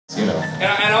And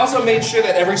I also made sure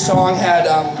that every song had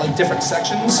like different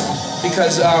sections,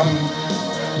 because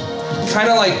kind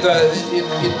of like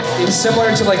it's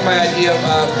similar to like my idea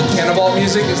of Cannonball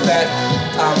music, is that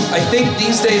I think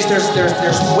these days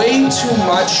there's way too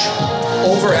much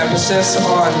overemphasis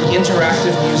on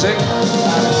interactive music.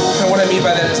 And what I mean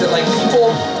by that is that like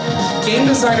game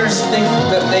designers think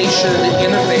that they should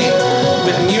innovate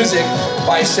with music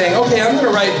by saying, okay, I'm going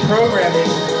to write programming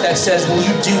that says when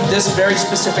you do this very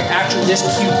specific action, this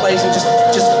cue plays, and just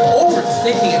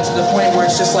overthinking it to the point where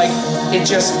it's just like,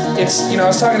 it's you know, I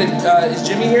was talking to, is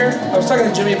Jimmy here? I was talking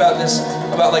to Jimmy about this,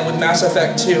 about like with Mass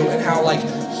Effect 2, and how like,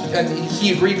 and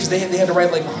he agreed because they had to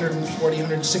write like 140,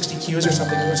 160 cues or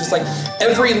something. It was just like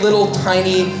every little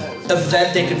tiny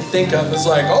event they could think of was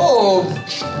like, oh,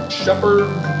 Shepard,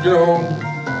 you know,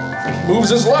 moves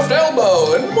his left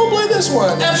elbow, and we'll play this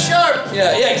one. F sharp.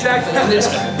 Yeah, exactly. And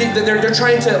they're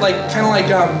trying to like kind of like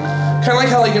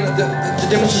how like the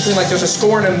difference between like there's a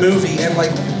score in a movie and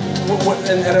like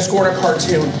and a score in a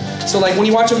cartoon. So like when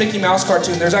you watch a Mickey Mouse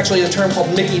cartoon, there's actually a term called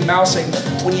Mickey Mousing.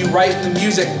 When you write the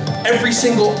music, every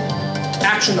single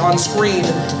action on screen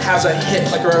has a hit,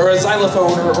 like or a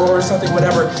xylophone or something,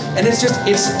 whatever. And it's just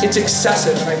it's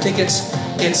excessive, and I think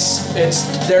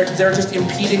they're just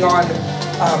impeding on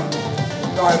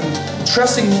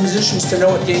trusting musicians to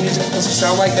know what game music is supposed to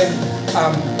sound like. And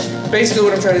basically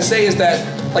what I'm trying to say is that,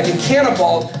 like in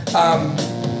Cannonball,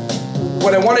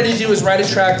 what I wanted to do is write a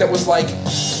track that was like,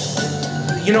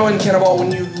 you know, in Cannonball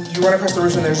when you run across the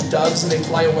roof and there's doves and they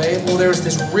fly away. Well, there was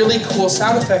this really cool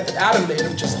sound effect that Adam made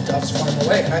of just doves flying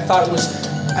away, and I thought it was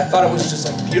just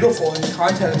like beautiful in the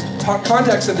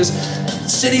context of this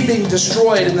city being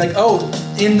destroyed, and like, oh,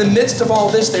 in the midst of all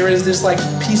this, there is this like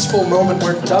peaceful moment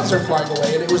where doves are flying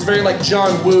away, and it was very like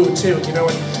John Woo too, you know,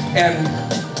 and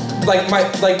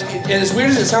as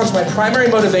weird as it sounds, my primary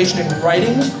motivation in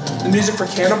writing the music for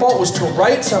Cannonball was to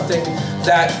write something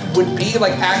that would be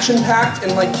like action-packed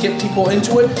and like get people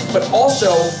into it, but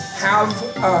also have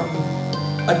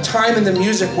a time in the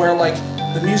music where like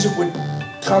the music would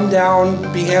come down,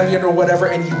 be ambient or whatever,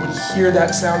 and you would hear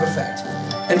that sound effect.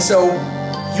 And so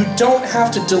you don't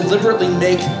have to deliberately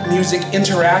make music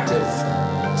interactive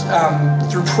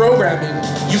through programming.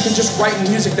 You can just write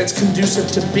music that's conducive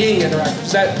to being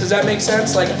interactive. Does that make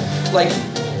sense?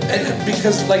 And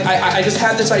because like I just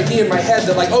had this idea in my head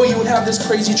that like, oh, you would have this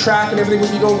crazy track and everything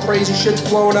would be going crazy, shit's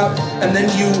blowing up, and then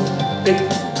it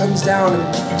comes down and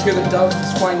you hear the doves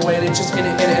flying away, and it just and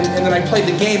then I played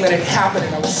the game and it happened,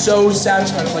 and I was so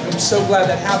satisfied. I'm so glad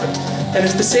that happened. And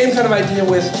it's the same kind of idea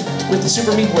with the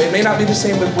Super Meat Boy. It may not be the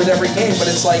same with every game, but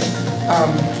it's like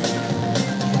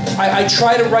I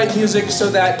try to write music so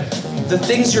that the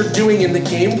things you're doing in the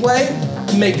gameplay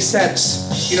make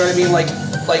sense. You know what I mean?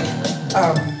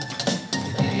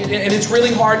 And it's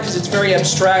really hard because it's very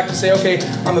abstract to say, okay,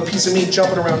 I'm a piece of meat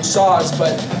jumping around saws,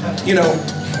 but, you know,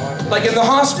 like in the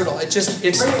hospital, it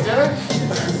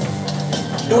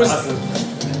was,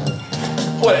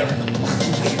 whatever.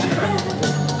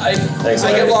 I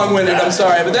get long-winded, I'm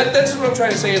sorry, but that's what I'm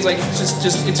trying to say is like,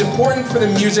 it's important for the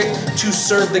music to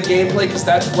serve the gameplay because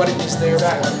that's what it is there for.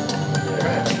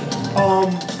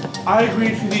 I agree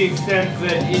to the extent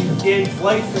that in games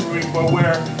like Super Meat Boy,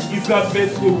 where you've got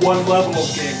basically one level of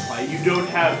gameplay, you don't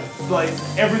have, like,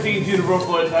 everything is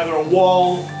universal, it's either a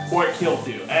wall or it kills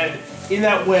you. And in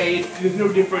that way, there's no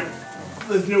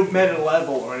meta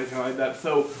level or anything like that,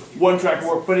 so one track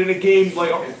will work. But in a game,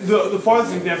 like, the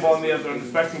farthest example on the other end of the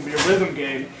spectrum would be a rhythm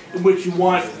game, in which you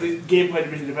want the gameplay to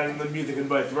be dependent on the music and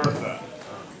vice versa.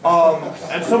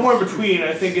 And somewhere in between,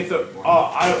 I think it's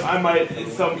I might, in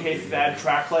some cases, add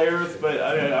track layers, but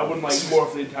I wouldn't like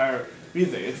morph the entire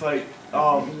music. It's like,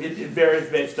 it varies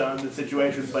based on the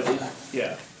situation, but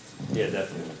yeah. Yeah,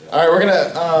 definitely. Alright, we're gonna,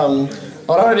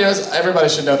 what I'm gonna do is, everybody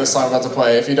should know this song I'm about to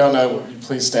play. If you don't know,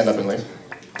 please stand up and leave.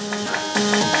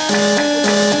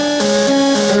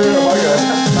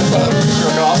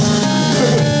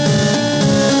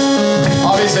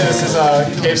 Obviously, this is a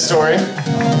cave story.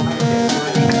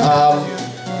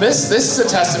 This is a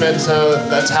testament to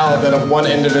the talent that one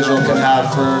individual can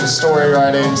have for story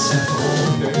writing,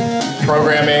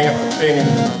 programming, being an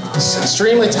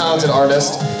extremely talented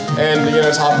artist, and, you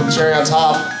know, top of the cherry on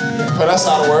top, put us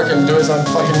out of work and do his own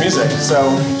fucking music.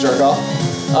 So, jerk off.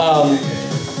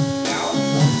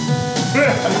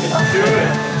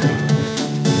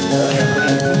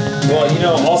 Well, you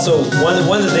know, also, one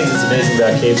of the things that's amazing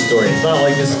about Cave's story, it's not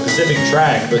like this specific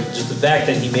track, but just the fact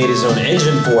that he made his own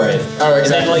engine for it. Oh,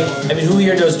 exactly. And then, like, I mean, who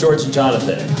here knows George and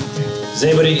Jonathan? Does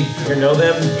anybody here know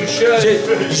them? You should.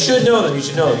 You should know them. You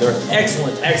should know them. They're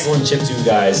excellent, excellent chiptune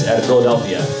guys out of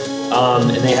Philadelphia. And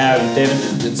they have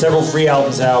several free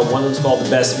albums out. One of them's called The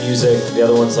Best Music. The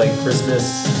other one's like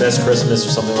Best Christmas or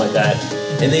something like that.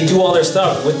 And they do all their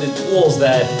stuff with the tools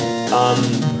that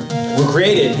were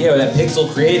created, that Pixel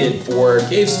created for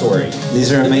Cave Story.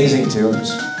 These are amazing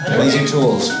tunes. Amazing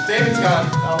tools. David's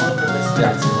got a little bit of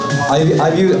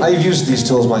experience. I've used these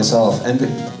tools myself, and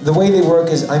the way they work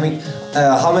is, I mean,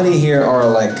 how many here are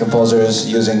like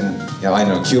composers using, I don't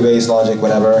know, Cubase, Logic,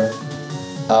 whatever?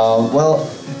 Well,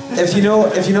 if you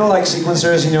know like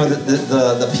sequencers,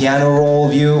 the piano roll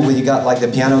view where you got like the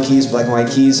piano keys, black and white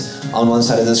keys on one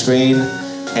side of the screen,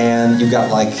 and you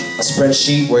got like a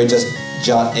spreadsheet where you just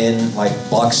jot in like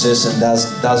boxes, and those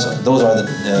are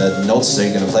the notes that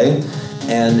you're gonna play.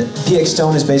 And PX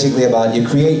Tone is basically about you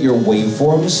create your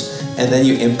waveforms and then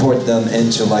you import them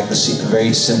into like the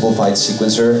very simplified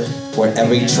sequencer where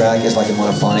every track is like a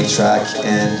monophonic track,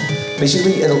 and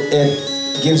basically it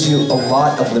gives you a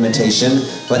lot of limitation,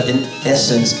 but in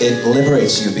essence it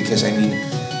liberates you, because I mean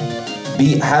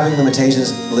having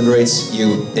limitations liberates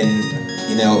you in,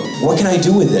 what can I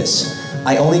do with this?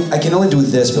 I can only do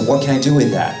this, but what can I do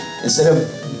with that? Instead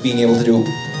of being able to do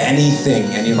anything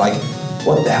and you're like,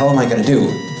 what the hell am I gonna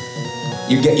do?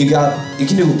 You can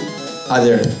do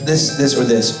either this or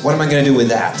this. What am I gonna do with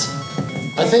that?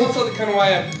 I think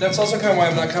that's also kind of why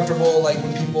I'm not comfortable like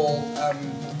when people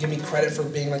give me credit for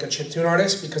being like a chiptune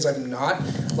artist, because I'm not.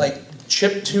 Like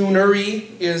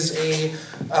chiptunery is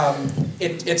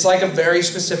it's like a very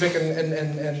specific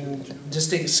and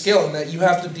distinct skill in that you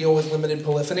have to deal with limited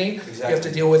polyphony. Exactly. You have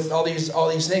to deal with all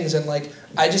these things, and like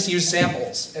I just use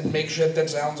samples and make shit that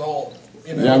sounds old.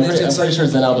 Yeah, I'm pretty sure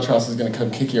Zen Albatross is going to come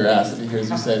kick your ass if he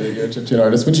hears you say that you're a chiptune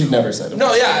artist, which you've never said.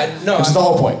 No, yeah, no. Which is the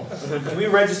whole point. Can we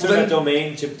register that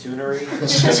domain, chiptunery?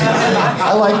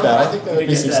 I like that. I think that would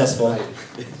be successful.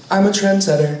 I'm a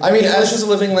trendsetter. I mean, English is a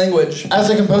living language.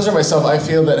 As a composer myself, I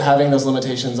feel that having those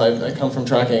limitations, I come from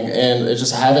tracking, and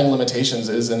just having limitations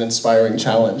is an inspiring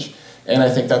challenge. And I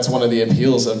think that's one of the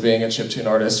appeals of being a chiptune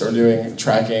artist or doing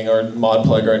tracking or mod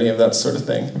plug or any of that sort of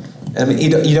thing. I mean,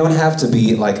 you don't have to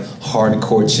be like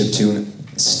hardcore chiptune,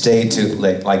 stay to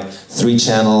like 3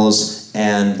 channels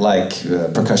and like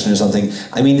percussion or something.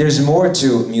 I mean, there's more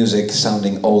to music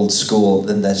sounding old school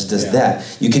than just that.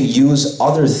 You can use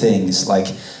other things like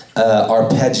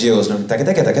arpeggios,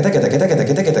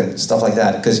 stuff like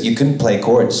that, because you couldn't play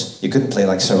chords. You couldn't play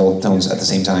like several tones at the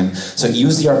same time. So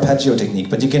use the arpeggio technique,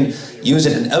 but you can use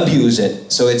it and abuse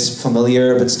it, so it's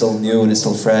familiar but still new and it's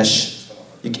still fresh.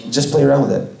 You can just play around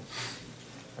with it.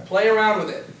 Play around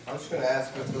with it. I was just going to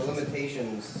ask, with the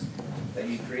limitations that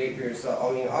you create for yourself,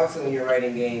 I mean, obviously when you're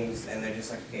writing games and they're just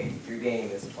like, okay, your game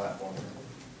is a platformer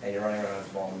and you're running around as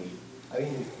a ball of meat. I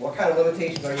mean, what kind of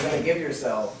limitations are you going to give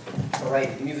yourself to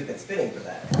write music that's fitting for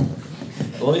that?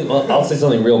 Well, I'll say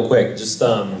something real quick. Just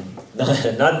not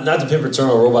to pimp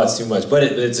Returnal Robots too much, but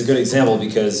it's a good example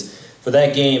because for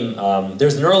that game,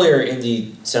 there's an earlier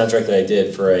indie soundtrack that I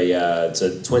did for it's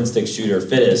a twin-stick shooter,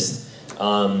 Fittest.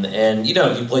 And you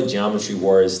play Geometry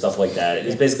Wars, stuff like that.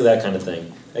 It's basically that kind of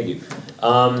thing. Thank you.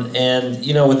 And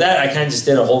with that, I kind of just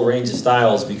did a whole range of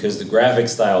styles because the graphic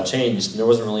style changed and there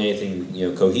wasn't really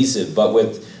anything cohesive. But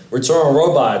with Returnal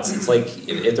Robots, it's like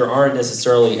if there aren't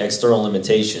necessarily external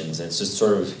limitations, and it's just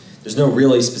sort of there's no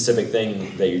really specific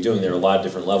thing that you're doing. There are a lot of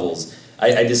different levels.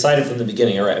 I decided from the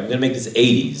beginning, all right, I'm going to make this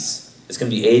 80s. It's going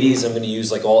to be 80s. I'm going to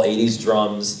use like all 80s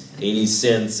drums, 80s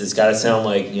synths. It's got to sound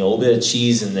like a little bit of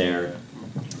cheese in there.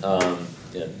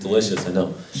 Yeah, delicious, I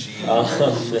know.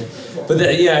 But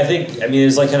I think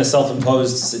there's like kind of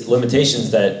self-imposed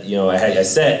limitations that I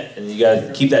set, and you got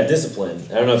to keep that discipline.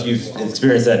 I don't know if you've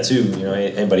experienced that too.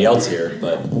 Anybody else here,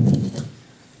 but.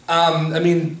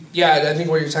 I think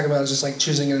what you're talking about is just like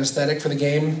choosing an aesthetic for the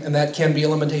game, and that can be a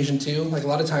limitation too. Like a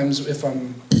lot of times, if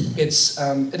it's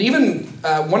and even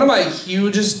one of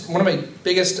my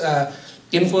biggest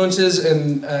influences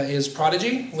is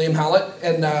Prodigy, Liam Howlett,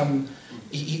 and.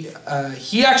 He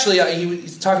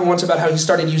was talking once about how he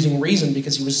started using Reason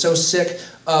because he was so sick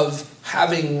of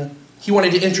he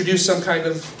wanted to introduce some kind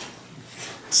of,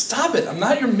 stop it, I'm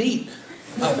not your meat,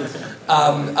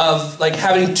 of like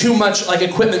having too much like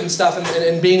equipment and stuff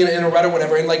and being in a rut or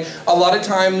whatever, and like a lot of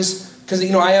times, because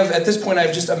at this point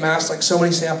I've just amassed like so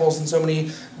many samples and so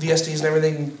many VSTs and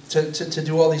everything to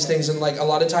do all these things, and like a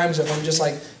lot of times if I'm just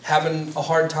like having a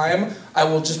hard time, I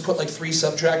will just put like 3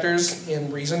 subtractors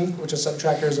in Reason, which a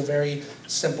subtractor is a very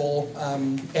simple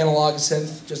analog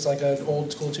synth, just like an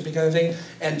old school chippy kind of thing,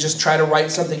 and just try to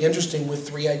write something interesting with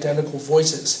 3 identical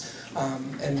voices.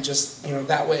 And just,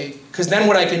 that way, because then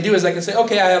what I can do is I can say,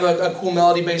 okay, I have a cool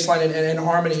melody bass line and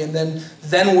harmony, and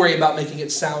then worry about making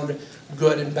it sound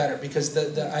good and better, because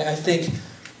I think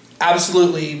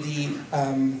absolutely the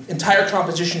entire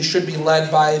composition should be led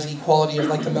by the quality of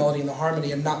like the melody and the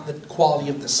harmony and not the quality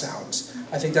of the sounds.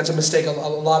 I think that's a mistake a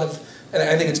lot of, and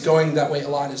I think it's going that way a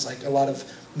lot, is like a lot of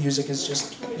music is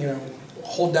just, you know,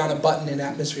 hold down a button in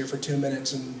atmosphere for 2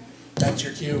 minutes and that's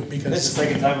your cue, because It's the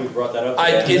second time we brought that up.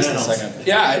 it's the second.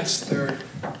 Yeah, it's Third.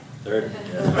 Yeah.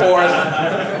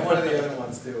 fourth. One of the other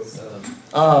ones too. So.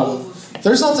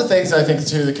 There's lots of things I think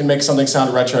too that can make something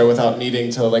sound retro without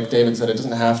needing to, like David said, it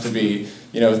doesn't have to be,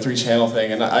 you know, a 3-channel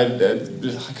thing, and I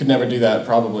could never do that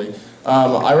probably.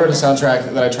 I wrote a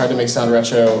soundtrack that I tried to make sound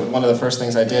retro, one of the first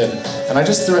things I did, and I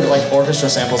just threw it like orchestra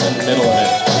samples in the middle of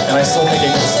it, and I still think it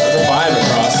gets the vibe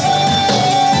across.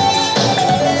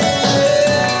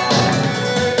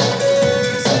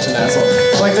 Such an asshole.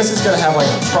 So like this is gonna have like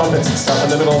trumpets and stuff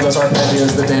in the middle of those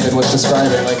arpeggios that David was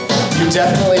describing. Like, you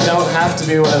definitely don't have to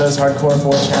be one of those hardcore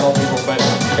 4-channel people, but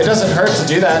it doesn't hurt to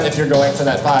do that if you're going for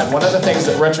that vibe. One of the things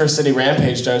that Retro City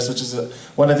Rampage does, which is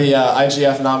one of the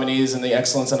IGF nominees in the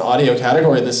Excellence in Audio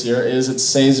category this year, is it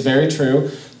stays very true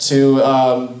to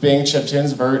being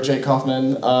chiptunes. Vert, Jake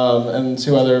Kaufman, and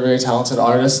 2 other very talented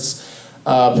artists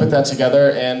put that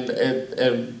together, and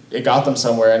it got them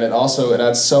somewhere, and it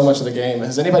adds so much of the game.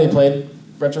 Has anybody played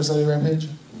Retro City Rampage?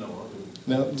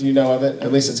 No? Do you know of it?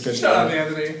 At least it's good. Shut up,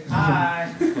 Anthony.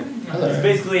 Hi. It's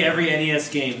basically every NES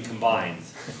game combined.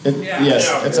 Yes,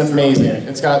 it's amazing.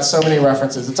 It's got so many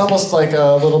references. It's almost like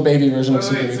a little baby version of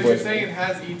Super Meat So Boy. you're saying it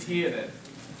has E.T. in it?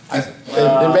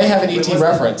 It may have an E.T.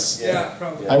 reference. Yeah,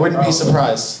 probably. I wouldn't be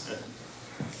surprised.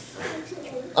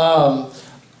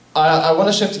 I want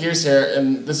to shift gears here,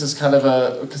 and this is kind of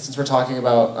because since we're talking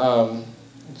about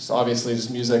obviously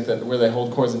just music where they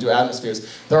hold chords and do atmospheres.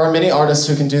 There are many artists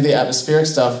who can do the atmospheric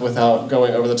stuff without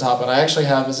going over the top, and I actually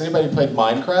have, has anybody played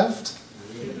Minecraft?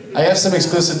 I have some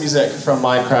exclusive music from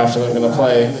Minecraft that I'm going to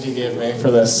play that he gave me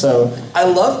for this, so... I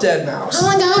love Dead Mouse. Oh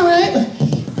my god,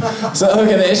 right? So,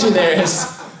 okay, the issue there is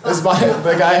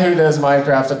the guy who does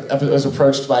Minecraft was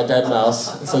approached by Dead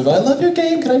Mouse and said, I love your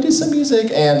game, can I do some music?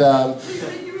 And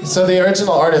so the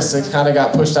original artist kind of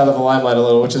got pushed out of the limelight a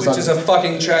little, which is a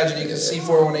fucking tragedy, because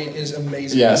C418 is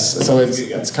amazing. Yes, so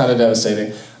it's kind of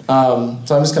devastating. So I'm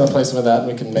just going to play some of that, and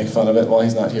we can make fun of it while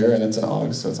he's not here, and it's an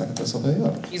AUG, so it's not going to play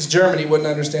it. He's German, he wouldn't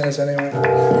understand us anyway.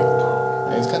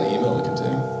 Yeah, he's kind of emo looking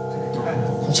too.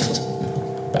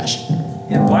 Bash.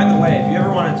 Yeah, by the way, if you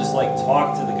ever want to just like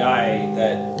talk to the guy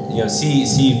that, you know,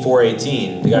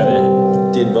 C418, the guy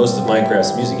that did most of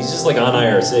Minecraft's music, he's just like on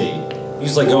IRC. You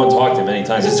just like go and talk to him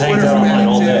anytime. He just hangs out online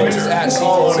all day.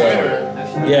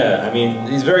 Yeah, I mean,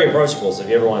 he's very approachable, so if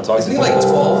you ever want to talk to him. Isn't he like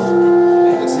 12?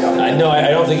 I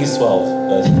don't think he's 12,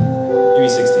 but maybe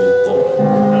 16.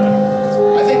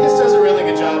 I think this does a really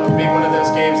good job of being one of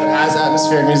those games that has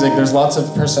atmospheric music. There's lots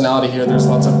of personality here, there's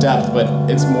lots of depth, but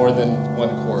it's more than one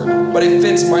chord. But it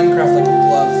fits Minecraft like a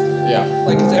glove. Yeah.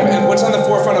 Like, and what's on the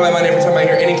forefront of my mind every time I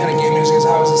hear any kind of game music is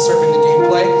how is it serving the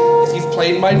gameplay. If you've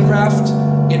played Minecraft,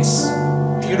 it's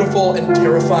beautiful and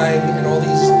terrifying and all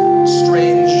these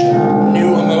strange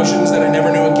new emotions that I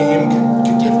never knew a game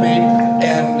could give me,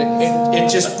 and it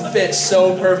just fits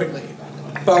so perfectly.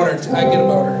 Boner, I get a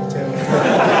boner too.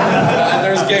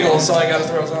 There's giggles, so I gotta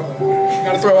throw something.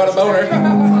 Gotta throw out a boner.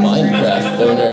 Minecraft boner.